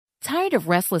Tired of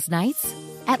restless nights?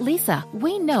 At Lisa,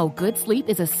 we know good sleep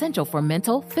is essential for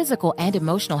mental, physical, and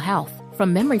emotional health.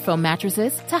 From memory foam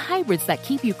mattresses to hybrids that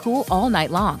keep you cool all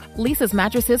night long, Lisa's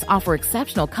mattresses offer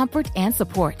exceptional comfort and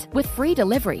support with free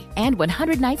delivery and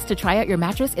 100 nights to try out your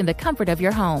mattress in the comfort of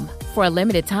your home. For a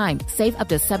limited time, save up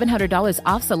to $700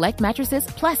 off select mattresses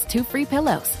plus 2 free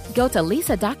pillows. Go to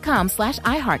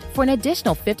lisa.com/iHeart for an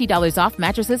additional $50 off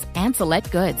mattresses and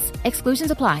select goods.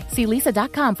 Exclusions apply. See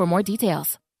lisa.com for more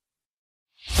details.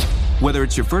 Whether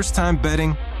it's your first time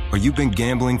betting or you've been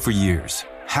gambling for years,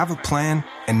 have a plan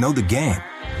and know the game.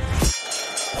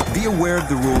 Be aware of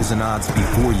the rules and odds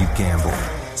before you gamble.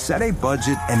 Set a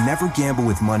budget and never gamble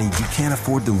with money you can't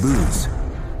afford to lose.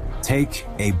 Take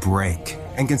a break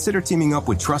and consider teaming up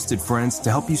with trusted friends to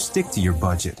help you stick to your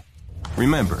budget.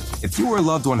 Remember, if you or a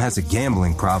loved one has a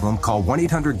gambling problem, call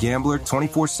 1-800-GAMBLER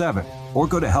 24/7 or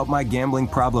go to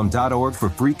helpmygamblingproblem.org for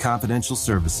free confidential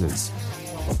services.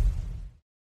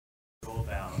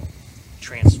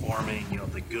 Transforming,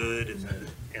 the good and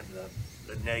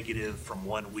the negative from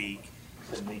 1 week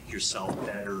to make yourself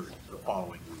better the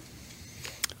following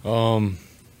week?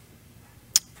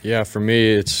 Yeah, for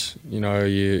me, it's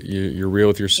you're real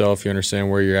with yourself. You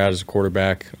understand where you're at as a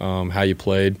quarterback, how you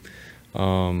played,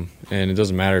 and it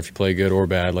doesn't matter if you play good or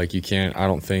bad. Like you can't, I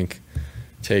don't think,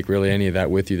 take really any of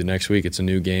that with you the next week. It's a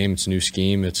new game, it's a new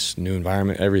scheme, it's a new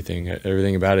environment. Everything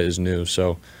about it is new.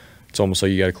 So it's almost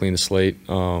like you got to clean the slate.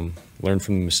 Learn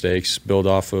from the mistakes, build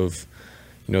off of,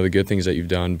 the good things that you've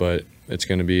done, but it's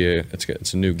going to be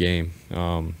it's a new game.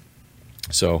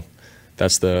 So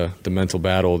that's the mental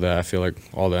battle that I feel like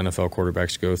all the NFL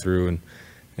quarterbacks go through,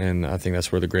 and I think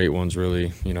that's where the great ones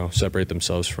really, separate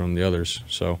themselves from the others.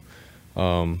 So,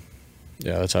 yeah,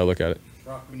 that's how I look at it.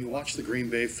 Brock, when you watch the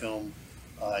Green Bay film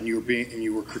and you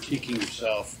were critiquing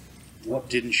yourself, what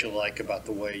didn't you like about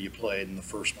the way you played in the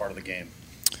first part of the game?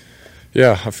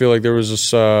 Yeah, I feel like there was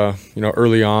this,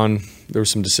 early on, there were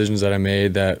some decisions that I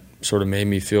made that sort of made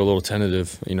me feel a little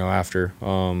tentative, after.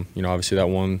 Obviously that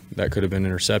one, that could have been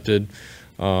intercepted.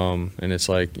 And it's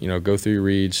like, go through your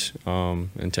reads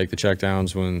and take the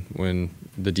checkdowns when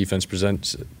the defense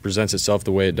presents itself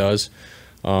the way it does.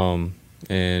 And,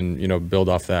 build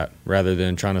off that rather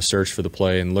than trying to search for the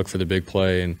play and look for the big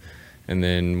play. And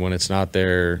then when it's not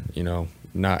there,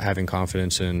 not having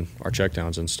confidence in our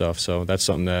checkdowns and stuff. So that's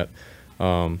something that,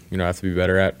 I have to be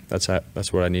better at. That's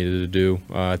what I needed to do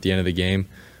at the end of the game.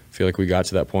 I feel like we got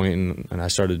to that point, and I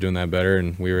started doing that better,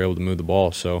 and we were able to move the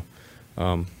ball. So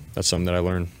that's something that I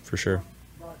learned for sure.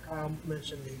 Kyle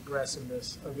mentioned the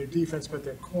aggressiveness of their defense, but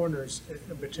their corners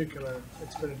in particular,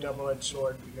 it's been a double-edged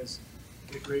sword because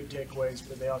they get great takeaways,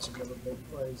 but they also give up big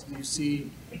plays. Do you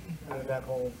see kind of that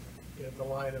whole the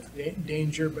line of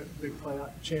danger but big play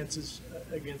chances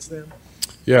against them?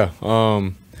 Yeah.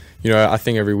 I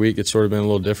think every week it's sort of been a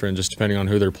little different just depending on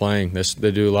who they're playing.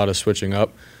 They do a lot of switching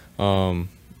up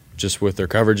just with their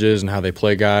coverages and how they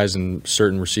play guys and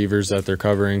certain receivers that they're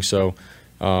covering. So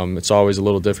it's always a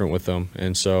little different with them.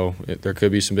 And so there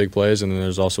could be some big plays, and then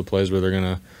there's also plays where they're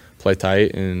going to play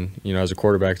tight. And, as a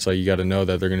quarterback, it's like you got to know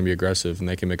that they're going to be aggressive and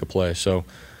they can make a play. So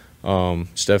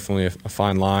it's definitely a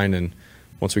fine line. And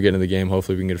once we get into the game,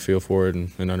 hopefully we can get a feel for it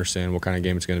and understand what kind of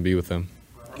game it's going to be with them.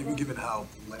 Given how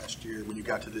last year, when you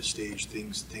got to this stage,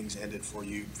 things ended for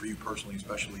you personally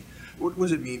especially, what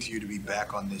does it mean to you to be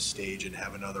back on this stage and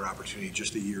have another opportunity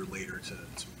just a year later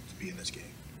to be in this game?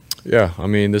 Yeah, I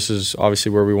mean, this is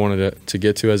obviously where we wanted to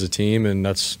get to as a team, and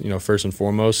that's, first and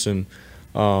foremost. And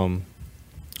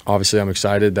obviously I'm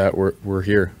excited that we're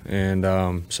here. And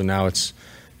so now it's,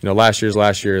 last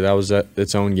year. That was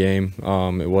its own game.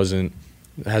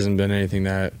 It hasn't been anything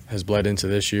that has bled into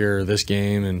this year or this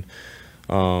game. And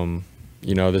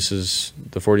this is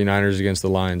the 49ers against the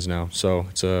Lions now. So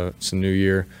it's a new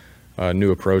year,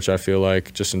 new approach, I feel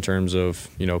like, just in terms of,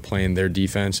 playing their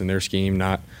defense and their scheme,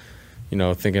 not,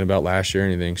 thinking about last year or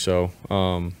anything. So,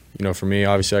 for me,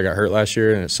 obviously I got hurt last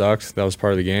year and it sucked. That was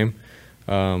part of the game.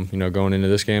 Going into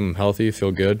this game, I'm healthy,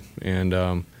 feel good. And,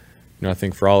 I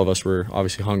think for all of us, we're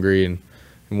obviously hungry and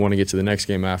want to get to the next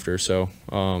game after. So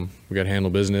we got to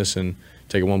handle business and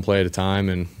take it one play at a time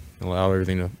and allow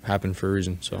everything to happen for a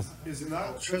reason. So is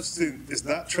not trusting the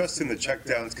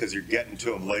checkdowns because you're getting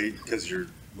to them late because you're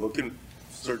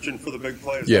searching for the big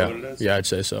play? Is that what it is? Yeah, I'd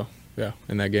say so. Yeah,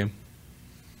 in that game.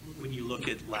 When you look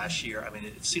at last year, I mean,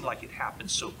 it seemed like it happened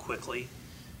so quickly.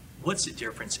 What's the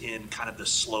difference in kind of the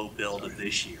slow build of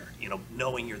this year?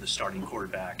 Knowing you're the starting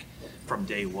quarterback from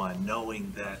day one,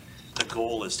 knowing that the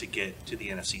goal is to get to the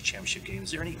NFC Championship game.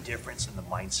 Is there any difference in the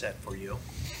mindset for you?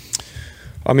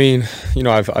 I mean,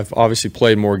 I've obviously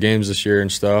played more games this year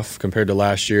and stuff compared to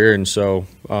last year, and so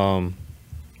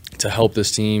to to help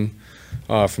this team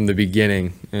from the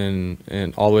beginning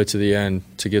and all the way to the end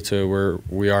to get to where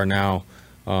we are now.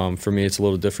 For me, it's a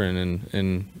little different,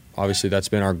 and obviously that's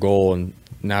been our goal. And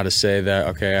now to say that,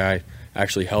 okay, I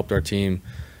actually helped our team,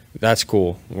 that's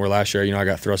cool. Where last year, I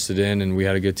got thrusted in and we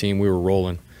had a good team, we were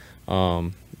rolling.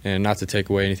 And not to take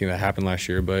away anything that happened last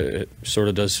year, but it sort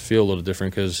of does feel a little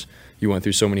different because you went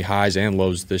through so many highs and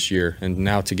lows this year. And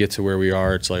now to get to where we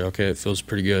are, it's like, okay, it feels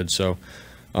pretty good. So,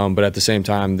 but at the same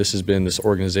time, this has been this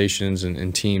organization's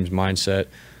and team's mindset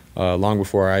long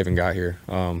before I even got here,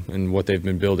 and what they've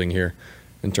been building here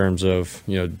in terms of,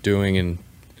 doing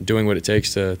what it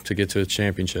takes to get to a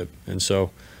championship. And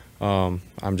so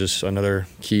I'm just another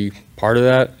key part of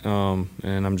that,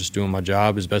 and I'm just doing my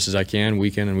job as best as I can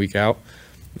week in and week out.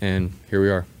 And here we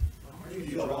are. How do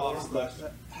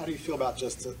you feel about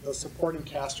just the supporting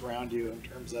cast around you in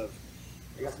terms of,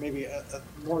 I guess, maybe a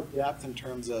more depth in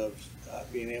terms of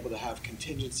being able to have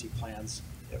contingency plans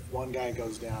if one guy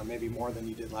goes down, maybe more than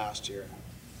you did last year,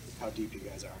 how deep you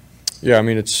guys are? Yeah, I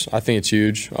mean, I think it's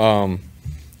huge.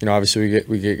 Obviously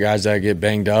we get guys that get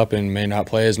banged up and may not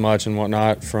play as much and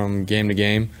whatnot from game to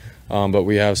game, but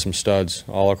we have some studs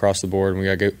all across the board, and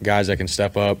we got guys that can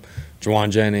step up.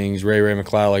 Juwan Jennings, Ray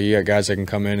McLeod, like you got guys that can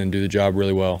come in and do the job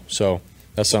really well. So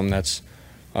that's something that's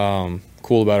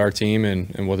cool about our team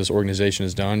and what this organization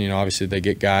has done. Obviously they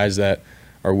get guys that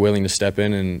are willing to step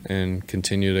in and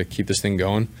continue to keep this thing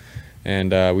going,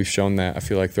 and we've shown that, I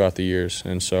feel like, throughout the years.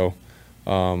 And so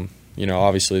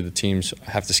obviously the teams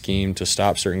have to scheme to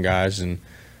stop certain guys, and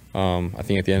I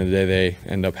think at the end of the day they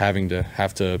end up having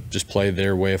to just play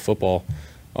their way of football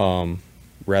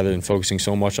rather than focusing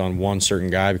so much on one certain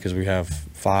guy, because we have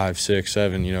 5, 6,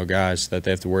 7 guys that they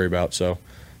have to worry about. So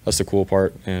that's the cool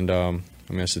part, and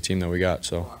that's the team that we got.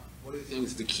 So what do you think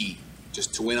is the key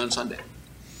just to win on Sunday?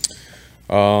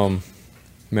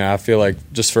 I feel like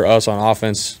just for us on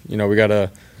offense, we got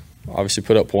to obviously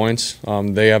put up points.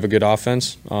 They have a good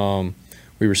offense.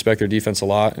 We respect their defense a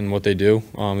lot and what they do.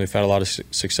 They've had a lot of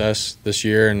success this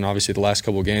year, and obviously the last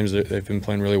couple of games they've been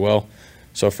playing really well.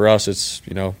 So for us, it's,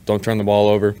 don't turn the ball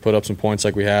over, put up some points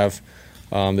like we have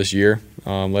this year.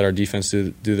 Let our defense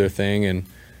do their thing,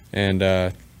 and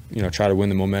try to win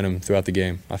the momentum throughout the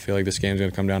game. I feel like this game's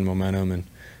going to come down to momentum, and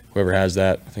whoever has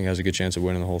that, I think, has a good chance of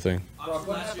winning the whole thing.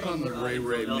 Last year on the Ray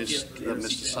missed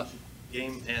the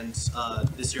game, and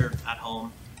this year at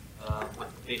home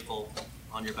with the faithful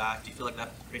on your back, do you feel like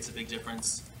that creates a big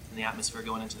difference in the atmosphere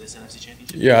going into this NFC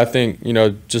Championship? Yeah, I think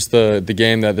just the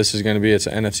game that this is going to be, it's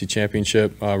an NFC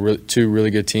Championship, two really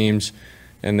good teams,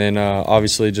 and then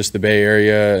obviously just the Bay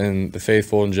Area and the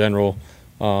faithful in general.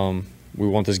 We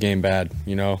want this game bad,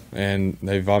 and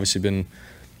they've obviously been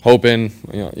hoping,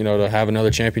 to have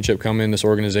another championship come in this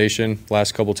organization.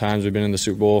 Last couple times we've been in the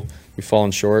Super Bowl, we've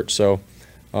fallen short. So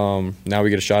now we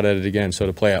get a shot at it again. So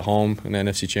to play at home in the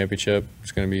NFC Championship,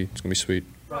 it's gonna be sweet.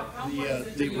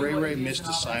 The Ray missed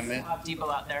assignment.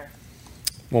 Debo out there.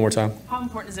 One more time. How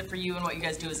important is it for you and what you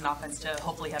guys do as an offense to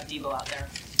hopefully have Debo out there?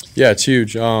 Yeah, it's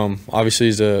huge. Obviously,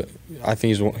 I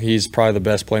think he's probably the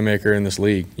best playmaker in this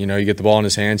league. You get the ball in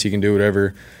his hands, he can do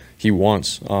whatever he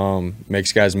wants.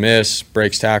 Makes guys miss,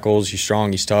 breaks tackles. He's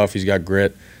strong, he's tough, he's got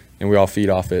grit, and we all feed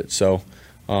off it. So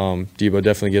Debo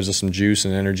definitely gives us some juice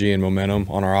and energy and momentum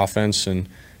on our offense. And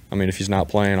if he's not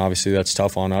playing, obviously that's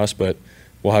tough on us, but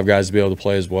we'll have guys to be able to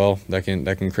play as well that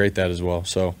can create that as well.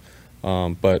 So,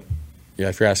 but yeah,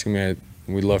 if you're asking me,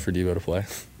 we'd love for Debo to play.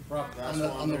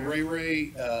 On the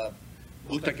Ray,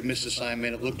 looked like a missed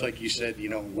assignment. It looked like you said,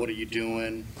 what are you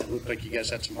doing? It looked like you guys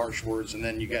had some harsh words, and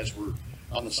then you guys were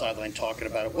on the sideline talking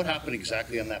about it. What happened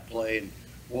exactly on that play, and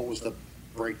what was the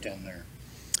breakdown there?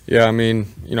 Yeah, I'm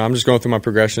just going through my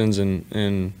progressions,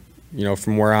 and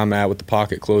from where I'm at with the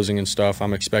pocket closing and stuff,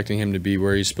 I'm expecting him to be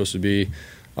where he's supposed to be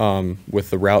with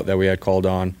the route that we had called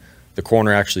on. The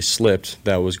corner actually slipped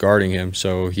that was guarding him,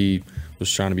 so he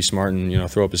was trying to be smart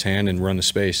and throw up his hand and run the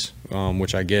space,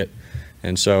 which I get.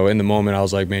 And so in the moment, I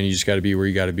was like, man, you just got to be where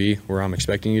you got to be, where I'm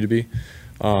expecting you to be.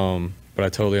 But I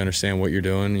totally understand what you're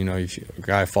doing. If a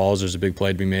guy falls, there's a big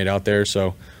play to be made out there.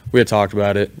 So we had talked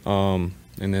about it, and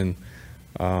then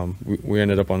we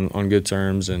ended up on good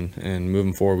terms, and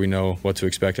moving forward, we know what to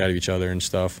expect out of each other and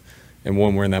stuff. And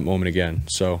when we're in that moment again.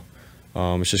 So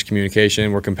it's just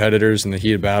communication. We're competitors in the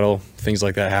heat of battle. Things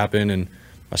like that happen, and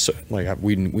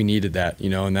we needed that,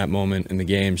 in that moment in the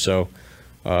game. So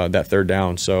that third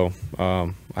down. So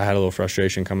I had a little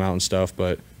frustration come out and stuff,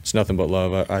 but it's nothing but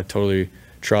love. I totally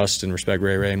trust and respect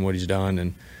Ray and what he's done,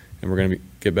 and we're going to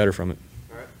get better from it.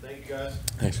 All right, thank you guys.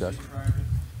 Thanks, guys.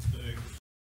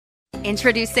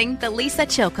 Introducing the Lisa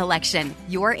Chill Collection,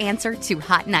 your answer to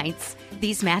hot nights.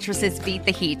 These mattresses beat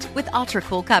the heat with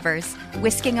ultra-cool covers,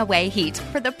 whisking away heat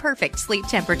for the perfect sleep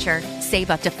temperature.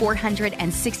 Save up to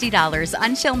 $460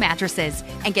 on Chill mattresses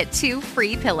and get 2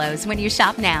 free pillows when you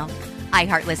shop now.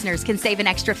 iHeart listeners can save an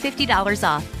extra $50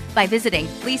 off by visiting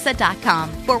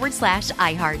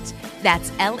lisa.com/iHeart.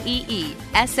 That's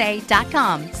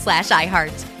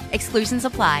LEESA.com/iHeart. Exclusions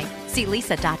apply. See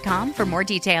lisa.com for more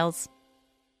details.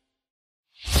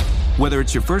 Whether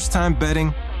it's your first time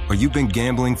betting or you've been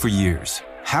gambling for years,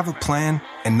 have a plan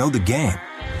and know the game.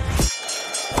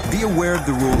 Be aware of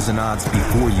the rules and odds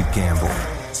before you gamble.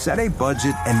 Set a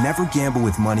budget and never gamble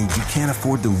with money you can't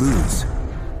afford to lose.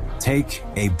 Take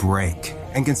a break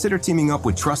and consider teaming up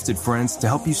with trusted friends to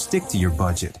help you stick to your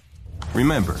budget.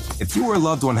 Remember, if you or a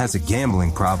loved one has a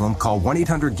gambling problem, call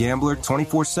 1-800-GAMBLER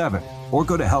 24/7 or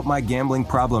go to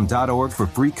helpmygamblingproblem.org for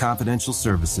free confidential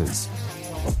services.